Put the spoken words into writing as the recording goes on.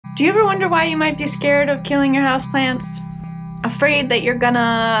Do you ever wonder why you might be scared of killing your houseplants? Afraid that you're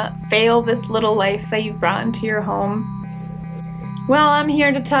gonna fail this little life that you've brought into your home? Well, I'm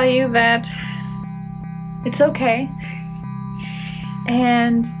here to tell you that it's okay,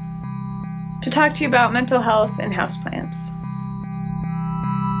 and to talk to you about mental health and houseplants.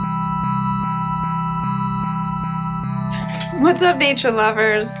 What's up, nature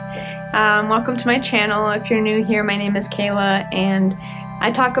lovers? Welcome to my channel. If you're new here, my name is Kayla, and I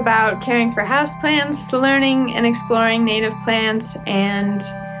talk about caring for houseplants, learning and exploring native plants, and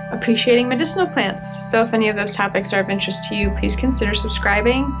appreciating medicinal plants. So if any of those topics are of interest to you, please consider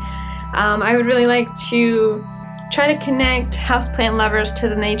subscribing. I would really like to try to connect houseplant lovers to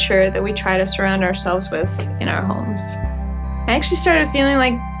the nature that we try to surround ourselves with in our homes. I actually started feeling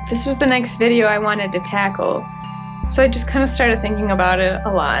like this was the next video I wanted to tackle, so I just kind of started thinking about it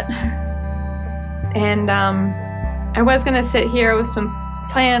a lot. And I was gonna sit here with some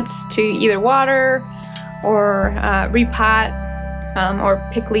plants to either water or repot or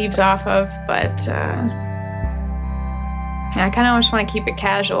pick leaves off of, but I kind of just want to keep it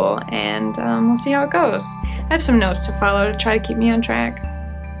casual, and we'll see how it goes. I have some notes to follow to try to keep me on track.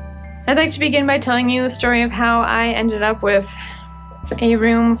 I'd like to begin by telling you the story of how I ended up with a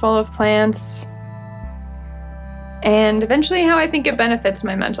room full of plants, and eventually how I think it benefits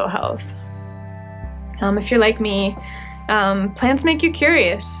my mental health. If you're like me, plants make you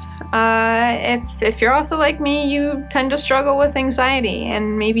curious. If you're also like me, you tend to struggle with anxiety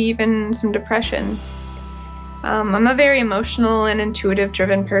and maybe even some depression. I'm a very emotional and intuitive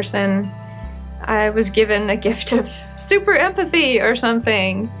driven person. I was given a gift of super empathy or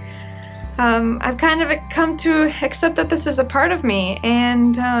something. I've kind of come to accept that this is a part of me,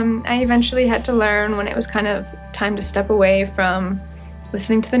 and I eventually had to learn when it was kind of time to step away from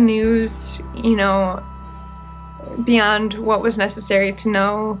listening to the news, you know, beyond what was necessary to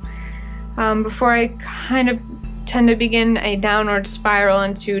know, before I kind of tend to begin a downward spiral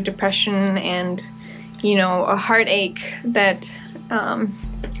into depression and, you know, a heartache that I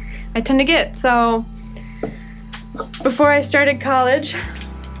tend to get. So before I started college,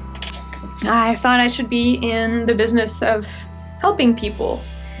 I thought I should be in the business of helping people.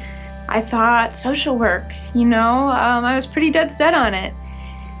 I thought social work, you know, I was pretty dead set on it.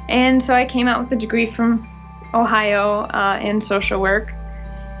 And so I came out with a degree from Ohio in social work,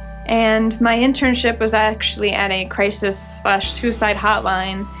 and my internship was actually at a crisis/suicide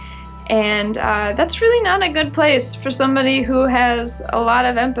hotline, and that's really not a good place for somebody who has a lot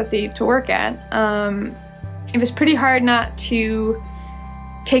of empathy to work at. It was pretty hard not to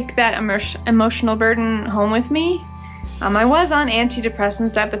take that emotional burden home with me. I was on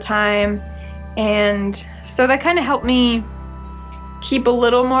antidepressants at the time, and so that kind of helped me keep a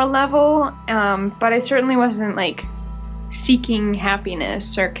little more level, but I certainly wasn't like seeking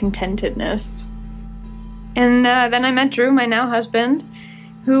happiness or contentedness. And then I met Drew, my now husband,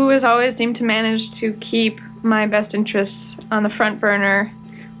 who has always seemed to manage to keep my best interests on the front burner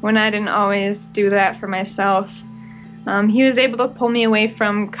when I didn't always do that for myself. He was able to pull me away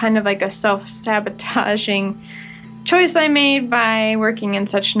from kind of like a self-sabotaging choice I made by working in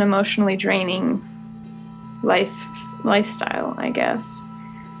such an emotionally draining lifestyle, I guess.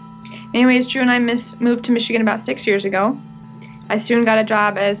 Anyways, Drew and I moved to Michigan about 6 years ago. I soon got a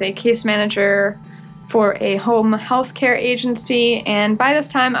job as a case manager for a home health care agency, and by this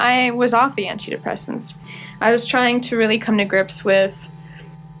time I was off the antidepressants. I was trying to really come to grips with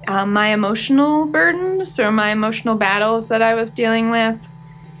my emotional burdens or my emotional battles that I was dealing with.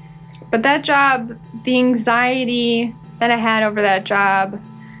 But that job, the anxiety that I had over that job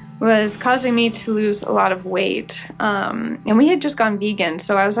was causing me to lose a lot of weight. And we had just gone vegan,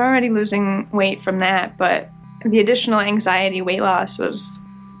 so I was already losing weight from that, but the additional anxiety weight loss was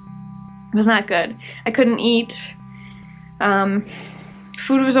not good. I couldn't eat.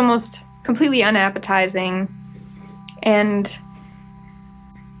 Food was almost completely unappetizing, and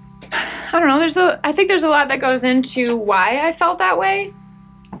I don't know, I think there's a lot that goes into why I felt that way,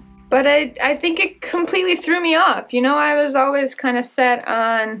 but I think it completely threw me off. You know, I was always kind of set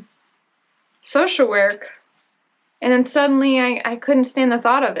on social work, and then suddenly I couldn't stand the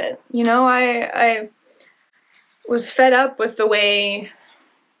thought of it. You know, I was fed up with the way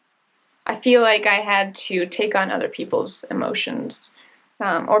I feel like I had to take on other people's emotions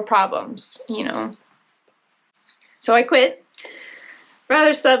or problems, you know. So I quit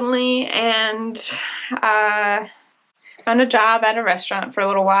rather suddenly and found a job at a restaurant for a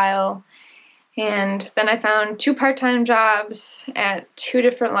little while, and then I found 2 part-time jobs at 2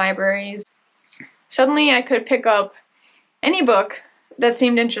 different libraries. Suddenly I could pick up any book that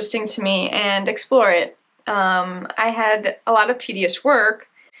seemed interesting to me and explore it. I had a lot of tedious work,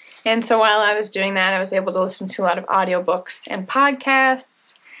 And so while I was doing that, I was able to listen to a lot of audiobooks and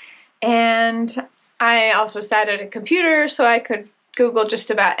podcasts. And I also sat at a computer so I could Google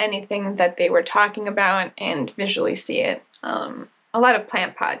just about anything that they were talking about and visually see it. A lot of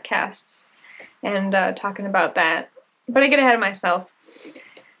plant podcasts and talking about that. But I get ahead of myself.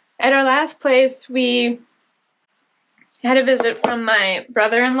 At our last place, we had a visit from my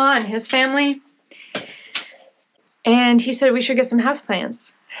brother-in-law and his family. And he said we should get some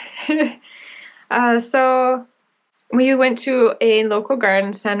houseplants. So we went to a local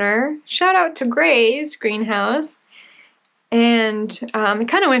garden center. Shout out to Gray's greenhouse. And it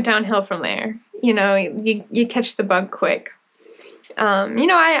kind of went downhill from there. You know, you catch the bug quick. You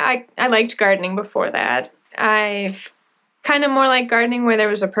know, I liked gardening before that. I've kind of more like gardening where there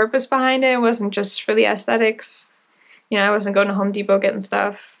was a purpose behind it. It wasn't just for the aesthetics. You know, I wasn't going to Home Depot getting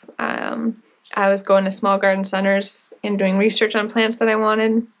stuff. I was going to small garden centers and doing research on plants that I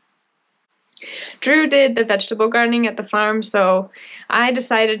wanted. Drew did the vegetable gardening at the farm, so I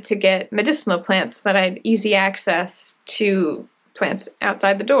decided to get medicinal plants so that I had easy access to plants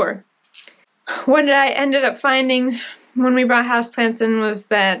outside the door. What I ended up finding when we brought houseplants in was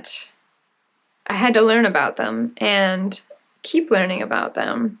that I had to learn about them and keep learning about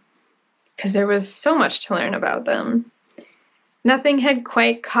them because there was so much to learn about them. Nothing had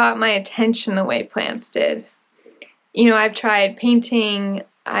quite caught my attention the way plants did. You know, I've tried painting,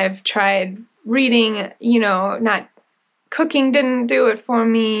 I've tried reading, you know, not cooking didn't do it for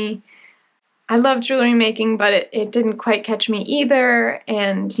me. I love jewelry making, but it didn't quite catch me either.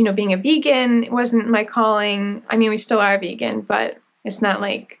 And, you know, being a vegan wasn't my calling. I mean, we still are vegan, but it's not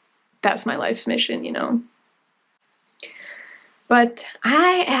like that's my life's mission, you know. But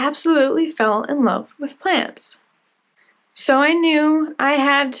I absolutely fell in love with plants. So I knew I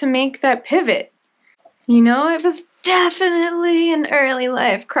had to make that pivot. You know, it was definitely an early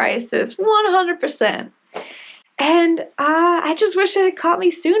life crisis, 100%. And I just wish it had caught me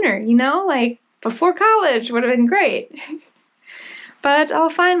sooner, you know, like before college would have been great. But I'll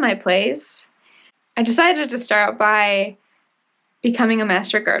find my place. I decided to start by becoming a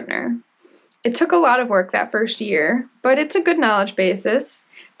master gardener. It took a lot of work that first year, but it's a good knowledge basis.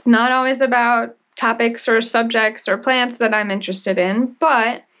 It's not always about topics or subjects or plants that I'm interested in,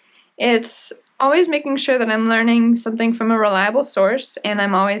 but it's always making sure that I'm learning something from a reliable source and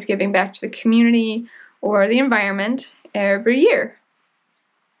I'm always giving back to the community or the environment every year.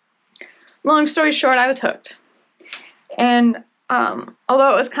 Long story short, I was hooked. And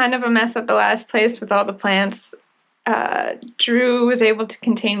although it was kind of a mess at the last place with all the plants, Drew was able to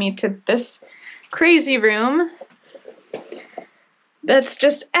contain me to this crazy room that's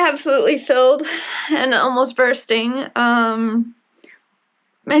just absolutely filled and almost bursting.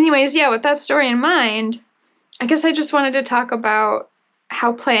 Anyways, yeah, with that story in mind, I guess I just wanted to talk about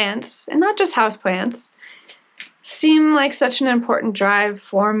how plants, and not just houseplants, seem like such an important drive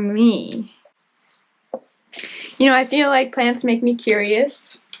for me. You know, I feel like plants make me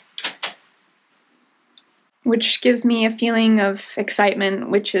curious, which gives me a feeling of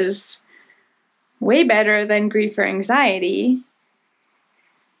excitement, which is way better than grief or anxiety.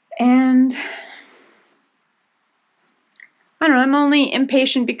 And I don't know, I'm only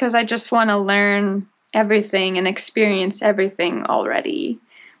impatient because I just want to learn everything and experience everything already.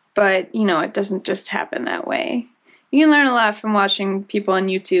 But, you know, it doesn't just happen that way. You can learn a lot from watching people on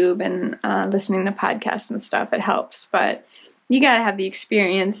YouTube and listening to podcasts and stuff. It helps, but you gotta have the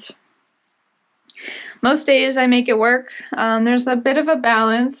experience. Most days I make it work. There's a bit of a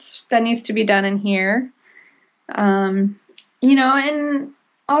balance that needs to be done in here. You know, and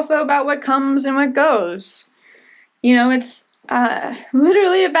also about what comes and what goes. You know, it's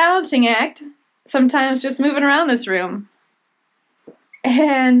literally a balancing act. Sometimes just moving around this room.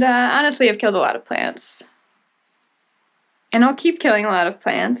 And honestly, I've killed a lot of plants. And I'll keep killing a lot of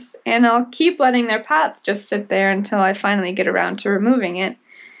plants. And I'll keep letting their pots just sit there until I finally get around to removing it.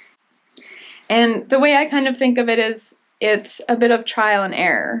 And the way I kind of think of it is it's a bit of trial and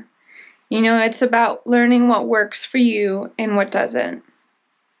error. You know, it's about learning what works for you and what doesn't.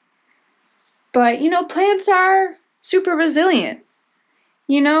 But, you know, plants are super resilient.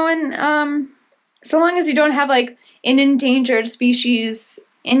 You know, and so long as you don't have, like, an endangered species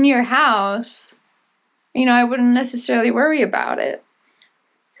in your house, you know, I wouldn't necessarily worry about it.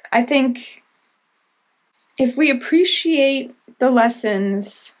 I think if we appreciate the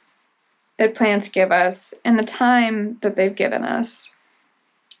lessons that plants give us and the time that they've given us,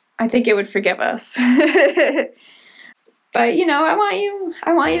 I think it would forgive us. But, you know, I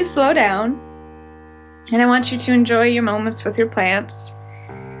want you to slow down, and I want you to enjoy your moments with your plants.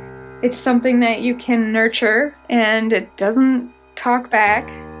 It's something that you can nurture, and it doesn't talk back.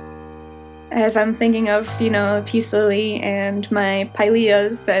 as I'm thinking of, you know, peace lily and my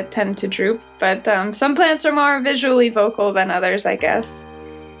pileas that tend to droop. But some plants are more visually vocal than others, I guess.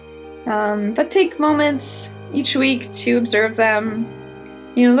 But take moments each week to observe them.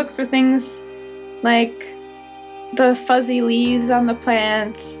 You know, look for things like the fuzzy leaves on the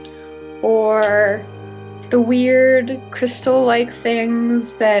plants, or the weird crystal-like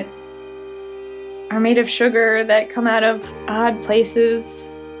things that are made of sugar that come out of odd places.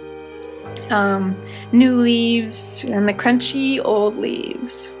 New leaves and the crunchy old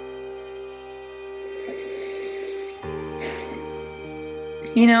leaves.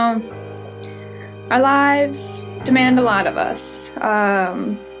 You know, our lives demand a lot of us.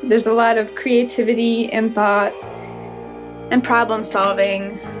 There's a lot of creativity and thought and problem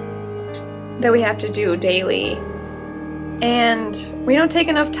solving that we have to do daily. And we don't take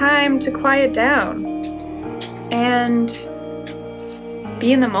enough time to quiet down and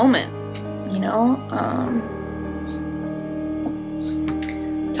be in the moment, you know?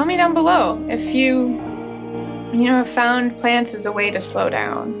 Tell me down below if you have found plants as a way to slow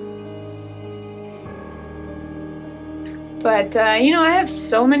down. But, you know, I have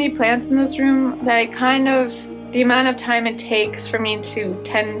so many plants in this room that the amount of time it takes for me to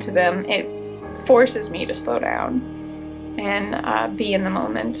tend to them, it forces me to slow down and be in the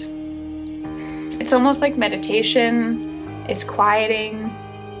moment. It's almost like meditation. It's quieting.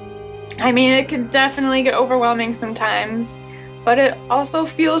 I mean, it can definitely get overwhelming sometimes, but it also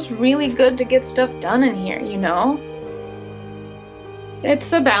feels really good to get stuff done in here, you know?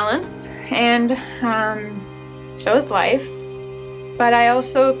 It's a balance, and so is life. But I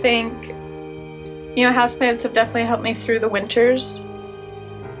also think, you know, houseplants have definitely helped me through the winters.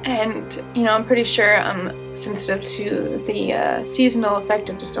 And, you know, I'm pretty sure I'm sensitive to the seasonal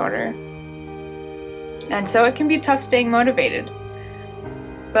affective disorder. And so it can be tough staying motivated.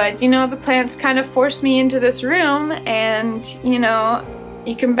 But, you know, the plants kind of forced me into this room, and, you know,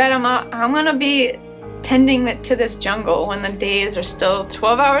 you can bet I'm gonna be tending to this jungle when the days are still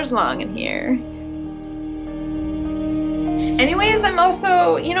 12 hours long in here. Anyways, I'm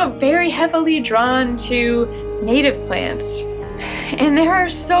also, you know, very heavily drawn to native plants. And there are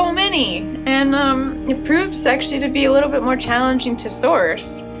so many, and it proves actually to be a little bit more challenging to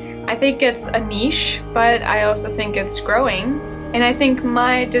source. I think it's a niche, but I also think it's growing. And I think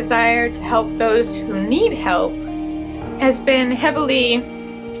my desire to help those who need help has been heavily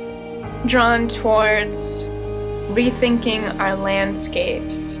drawn towards rethinking our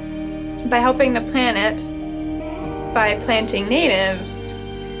landscapes. By helping the planet, by planting natives,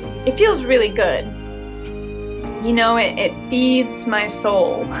 it feels really good. You know, it feeds my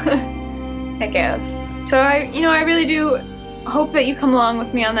soul, I guess. So I really do hope that you come along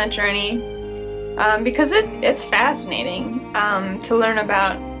with me on that journey, because it's fascinating to learn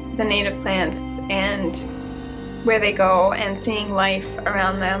about the native plants and where they go and seeing life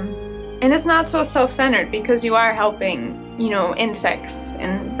around them. And it's not so self-centered because you are helping, you know, insects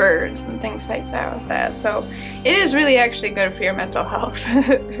and birds and things like that with that. So it is really actually good for your mental health.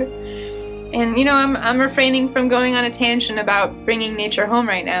 And, you know, I'm refraining from going on a tangent about bringing nature home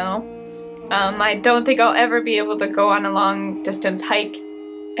right now. I don't think I'll ever be able to go on a long distance hike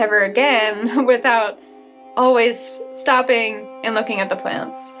ever again without always stopping and looking at the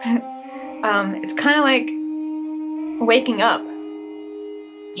plants. It's kind of like waking up.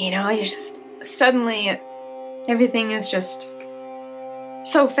 You know, you just suddenly, everything is just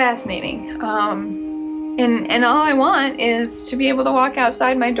so fascinating. And all I want is to be able to walk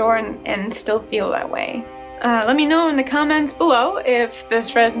outside my door and still feel that way. Let me know in the comments below if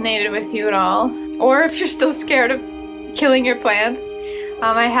this resonated with you at all, or if you're still scared of killing your plants.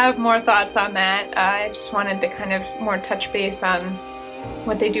 I have more thoughts on that. I just wanted to kind of more touch base on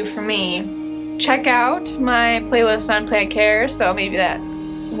what they do for me. Check out my playlist on plant care, so maybe that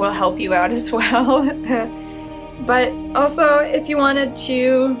will help you out as well. But also, if you wanted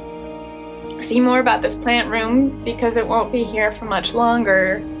to see more about this plant room, because it won't be here for much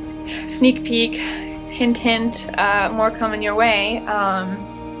longer, sneak peek, hint hint, more coming your way,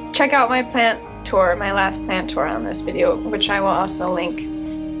 check out my plant tour, my last plant tour on this video, which I will also link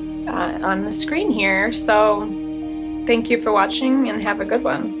on the screen here. So thank you for watching and have a good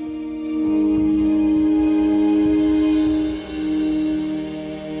one.